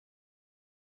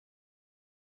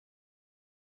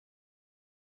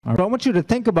I want you to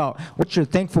think about what you're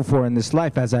thankful for in this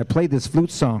life as I play this flute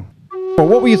song. Or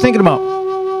what were you thinking about?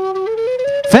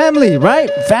 Family, right?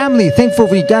 Family. Thankful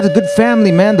we got a good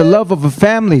family, man. The love of a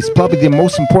family is probably the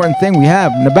most important thing we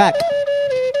have. In the back,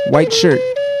 white shirt.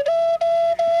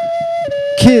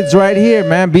 Kids right here,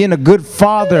 man. Being a good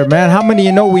father, man. How many of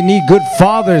you know we need good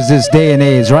fathers this day and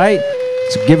age, right?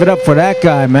 So give it up for that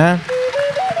guy, man.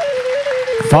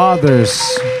 Fathers.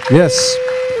 Yes.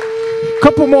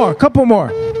 Couple more. Couple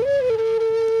more.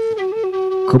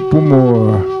 Couple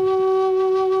more.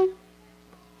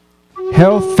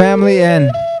 Health, family,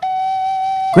 and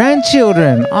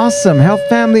grandchildren. Awesome. Health,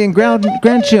 family, and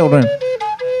grandchildren.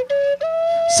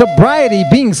 Sobriety,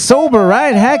 being sober,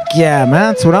 right? Heck yeah,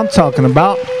 man. That's what I'm talking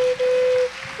about.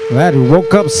 Glad we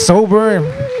woke up sober.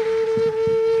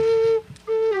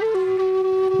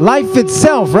 Life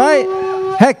itself,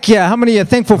 right? Heck yeah. How many are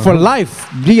thankful for life?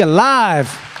 Be alive.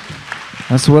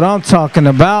 That's what I'm talking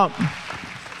about.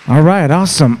 All right,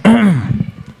 awesome.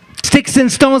 Sticks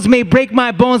and stones may break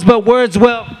my bones, but words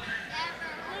will.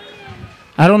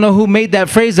 I don't know who made that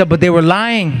phrase up, but they were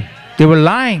lying. They were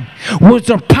lying.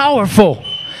 Words are powerful.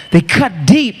 They cut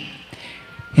deep.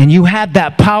 And you have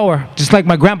that power. Just like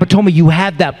my grandpa told me, you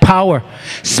have that power.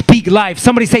 Speak life.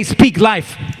 Somebody say, speak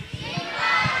life.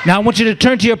 Now I want you to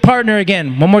turn to your partner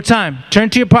again. One more time.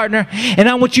 Turn to your partner. And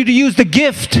I want you to use the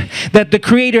gift that the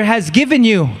Creator has given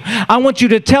you. I want you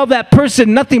to tell that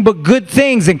person nothing but good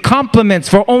things and compliments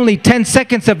for only 10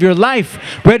 seconds of your life.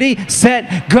 Ready,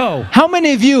 set, go. How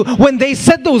many of you, when they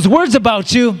said those words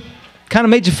about you, kind of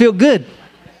made you feel good?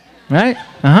 Right?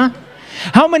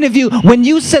 How many of you, when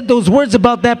you said those words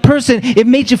about that person, it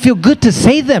made you feel good to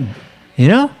say them? You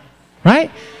know?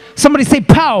 Right? Somebody say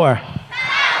power.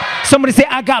 Somebody say,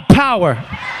 I got power.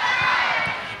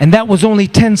 And that was only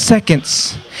 10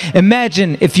 seconds.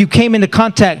 Imagine if you came into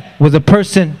contact with a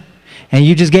person and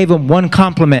you just gave them one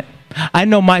compliment. I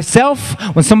know myself,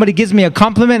 when somebody gives me a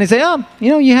compliment, they say, oh,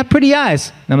 you know, you have pretty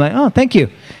eyes. And I'm like, oh, thank you.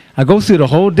 I go through the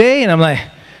whole day and I'm like,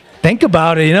 think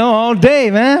about it, you know, all day,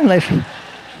 man. Like,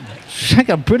 I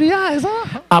got pretty eyes,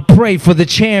 huh? I pray for the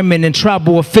chairman and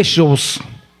tribal officials.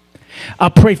 I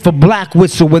pray for Black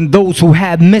Whistle and those who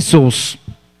have missiles.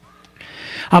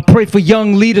 I pray for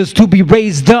young leaders to be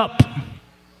raised up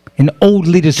and old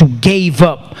leaders who gave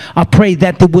up. I pray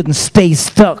that they wouldn't stay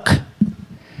stuck.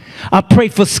 I pray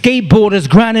for skateboarders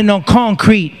grinding on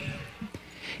concrete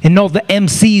and all the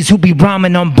MCs who be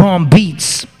rhyming on bomb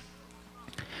beats.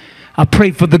 I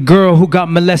pray for the girl who got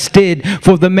molested,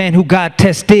 for the man who got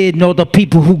tested, and all the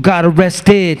people who got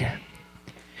arrested.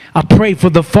 I pray for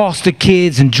the foster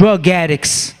kids and drug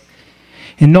addicts.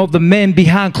 And all the men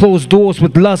behind closed doors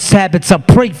with lust habits, I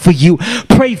pray for you.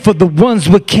 Pray for the ones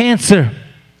with cancer.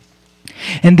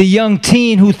 And the young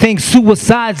teen who thinks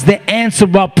suicide's the answer,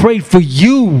 I pray for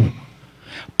you.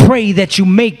 Pray that you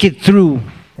make it through.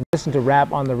 And listen to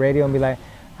rap on the radio and be like,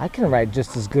 I can write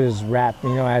just as good as rap,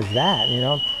 you know, as that, you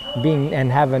know,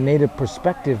 and have a native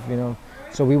perspective, you know.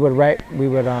 So we would write, we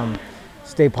would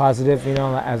stay positive, you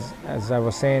know, as I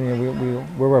was saying, you know,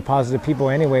 we were positive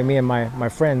people anyway, me and my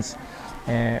friends.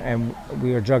 And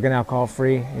we were drug and alcohol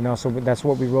free, you know, so that's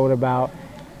what we wrote about,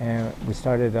 and we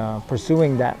started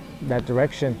pursuing that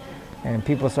direction, and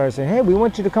people started saying, hey, we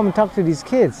want you to come and talk to these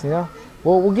kids, you know.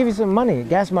 Well, we'll give you some money,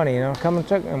 gas money, you know, come and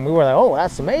talk. And we were like, oh,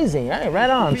 that's amazing, hey, right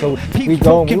on. So we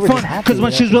go, and we were just happy. Because my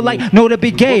shoes were like, no, to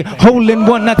be gay, hole in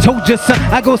one, I told you, son,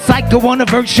 I go psycho on a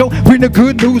verse show, bring the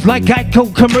good news like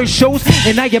Geico commercials,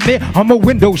 and I admit I'm a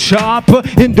window shopper,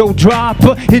 endo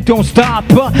dropper, it don't stop,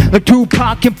 like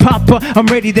Tupac and Papa, I'm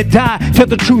ready to die, tell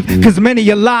the truth, because many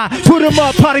a lie, put them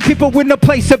up, party people with no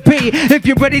place to be, if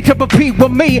you're ready to repeat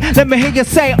with me, let me hear you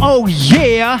say, oh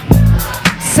yeah,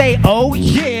 say, oh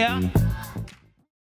yeah.